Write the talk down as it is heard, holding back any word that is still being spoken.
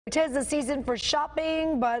'Tis the season for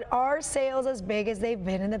shopping, but are sales as big as they've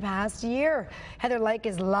been in the past year? Heather Lyke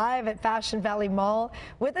is live at Fashion Valley Mall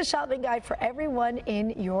with a shopping guide for everyone in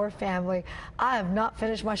your family. I have not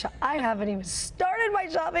finished my shop. I haven't even started my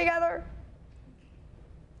shopping, Heather.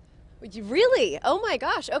 Really? Oh my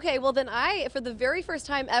gosh. Okay, well then for the very first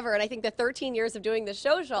time ever, and I think the 13 years of doing this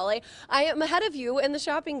show, Shawley, I am ahead of you in the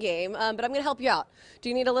shopping game, but I'm going to help you out. Do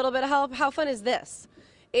you need a little bit of help? How fun is this?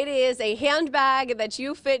 It is a handbag that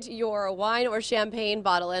you fit your wine or champagne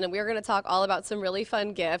bottle in, and we're going to talk all about some really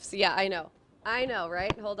fun gifts. Yeah, I know. I know,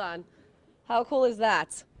 right? Hold on. How cool is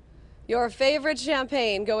that? Your favorite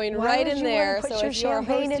champagne going right in there. Why would you want to put your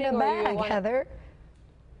champagne in a bag, Heather?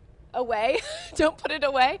 Away. Don't put it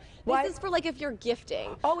away. Why? This is for like if you're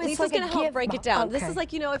gifting. Oh, it's Lisa's like gonna help break it down. Okay. This is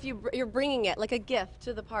like, you know, if you're bringing it like a gift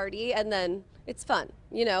to the party, and then it's fun,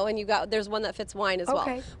 you know, and there's one that fits wine as well.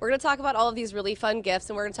 We're going to talk about all of these really fun gifts,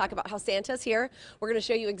 and we're going to talk about how Santa's here. We're going to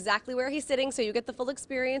show you exactly where he's sitting so you get the full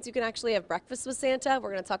experience. You can actually have breakfast with Santa.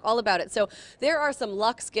 We're going to talk all about it. So there are some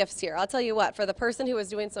luxe gifts here. I'll tell you what, for the person who is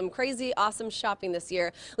doing some crazy, awesome shopping this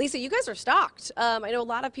year, Lisa, you guys are stocked. I know a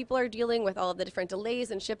lot of people are dealing with all of the different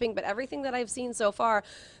delays and shipping, but everything that I've seen so far,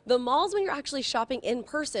 the malls, when you're actually shopping in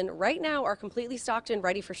person right now, are completely stocked and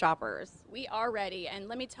ready for shoppers. We are ready, and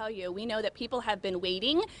let me tell you, we know that people have been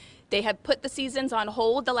waiting. They have put the seasons on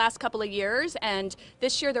hold the last couple of years, and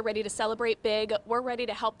this year they're ready to celebrate big. We're ready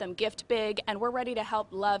to help them gift big, and we're ready to help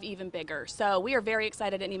love even bigger. So we are very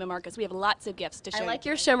excited at Neiman Marcus. We have lots of gifts to show you. I like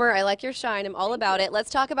your shimmer. I like your shine. I'm all about it. Let's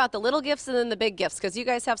talk about the little gifts and then the big gifts, because you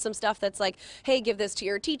guys have some stuff that's like, hey, give this to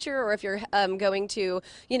your teacher, or if you're going to,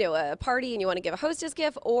 you know, a party and you want to give a hostess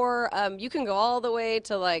gift, or you can go all the way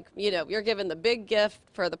to, like, you know, you're giving the big gift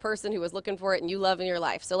for the person who was looking for it and you love in your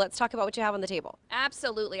life. So let's talk about what you have on the table.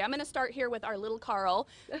 Absolutely. I'm going to start here with our little Carl.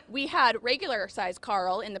 We had regular size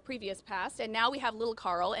Carl in the previous past, and now we have little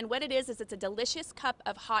Carl. And what it is it's a delicious cup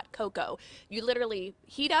of hot cocoa. You literally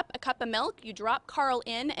heat up a cup of milk, you drop Carl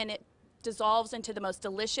in, and it dissolves into the most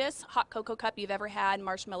delicious hot cocoa cup you've ever had,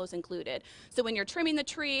 marshmallows included. So when you're trimming the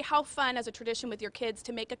tree, how fun as a tradition with your kids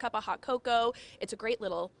to make a cup of hot cocoa. It's a great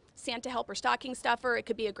little Santa helper stocking stuffer. It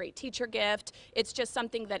could be a great teacher gift. It's just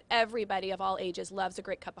something that everybody of all ages loves, a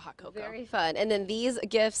great cup of hot cocoa. Very fun. And then these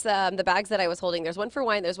gifts, the bags that I was holding, there's one for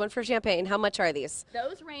wine, there's one for champagne. How much are these?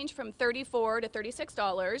 Those range from $34 to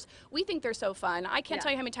 $36. We think they're so fun. I can't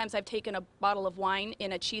tell you how many times I've taken a bottle of wine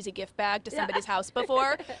in a cheesy gift bag to somebody's house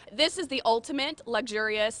before. This is the ultimate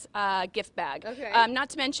luxurious gift bag. Okay. Not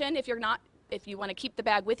to mention, if you want to keep the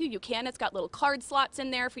bag with you, you can. It's got little card slots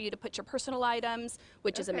in there for you to put your personal items,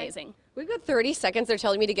 which is amazing. We've got 30 seconds. They're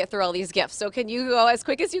telling me to get through all these gifts. So can you go as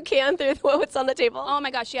quick as you can through what's on the table? Oh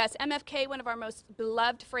my gosh, yes. MFK, one of our most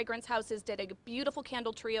beloved fragrance houses, did a beautiful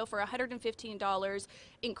candle trio for $115.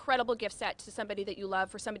 Incredible gift set to somebody that you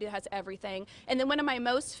love, for somebody that has everything. And then one of my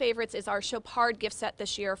most favorites is our Chopard gift set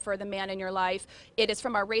this year for the man in your life. It is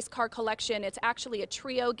from our race car collection. It's actually a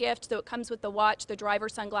trio gift, so it comes with the watch, the driver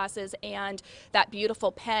sunglasses, and that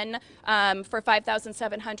beautiful pen for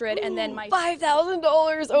 $5,700. And then my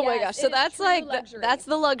 $5,000. Oh my gosh. So that's like that's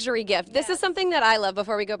the luxury gift. This is something that I love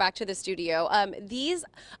before we go back to the studio. These,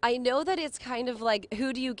 I know that it's kind of like,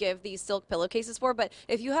 who do you give these silk pillowcases for? But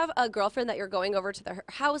if you have a girlfriend that you're going over to their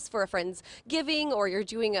house for a friend's giving, or you're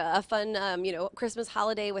doing a fun, you know, Christmas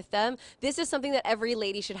holiday with them, this is something that every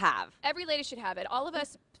lady should have. Every lady should have it. All of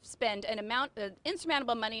us spend an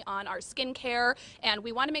insurmountable money on our skincare, and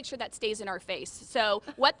we want to make sure that stays in our face. So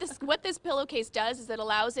what this pillowcase does is it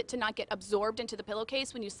allows it to not get absorbed into the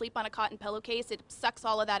pillowcase. When you sleep on a cotton pillowcase, it sucks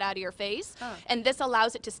all of that out of your face, and this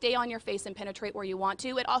allows it to stay on your face and penetrate where you want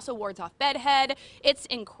to. It also wards off bedhead. It's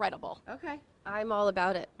incredible. Okay. I'm all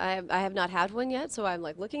about it. I have not had one yet, so I'm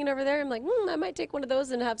like looking it over there. I'm like, I might take one of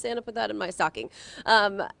those and have Santa put that in my stocking.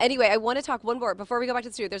 Anyway, I want to talk one more before we go back to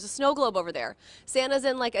the studio. There's a snow globe over there. Santa's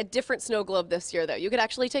in like a different snow globe this year, though. You could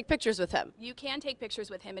actually take pictures with him. You can take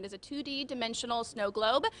pictures with him. It is a 2D dimensional snow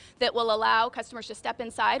globe that will allow customers to step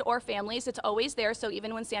inside, or families. It's always there, so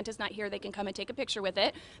even when Santa's not here, they can come and take a picture with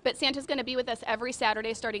it. But Santa's going to be with us every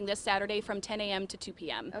Saturday, starting this Saturday from 10 a.m. to 2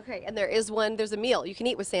 p.m. Okay, and there's a meal you can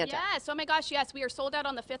eat with Santa. Yes, oh my gosh, yes. We are sold out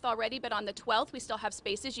on the 5th already, but on the 12th, we still have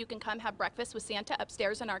spaces. You can come have breakfast with Santa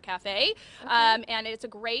upstairs in our cafe. And it's a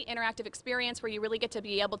great interactive experience where you really get to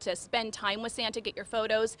be able to spend time with Santa, get your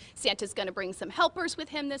photos. Santa's going to bring some helpers with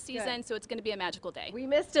him this season, so it's going to be a magical day. We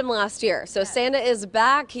missed him last year, so Santa is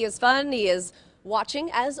back. He is fun. He is watching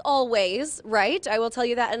as always, right? I will tell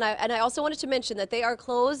you that. And I also wanted to mention that they are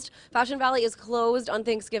closed. Fashion Valley is closed on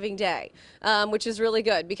Thanksgiving Day, which is really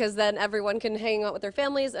good because then everyone can hang out with their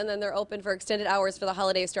families, and then they're open for extended hours for the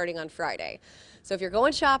holidays starting on Friday. So if you're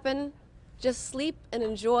going shopping, just sleep and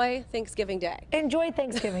enjoy Thanksgiving Day. Enjoy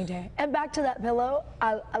Thanksgiving Day. And back to that pillow.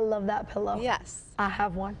 I love that pillow. Yes. I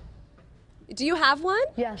have one. Do you have one?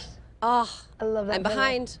 Yes. Oh, I love that I'm pillow.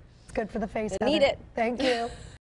 behind. It's good for the face. I need Heather. it. Thank you.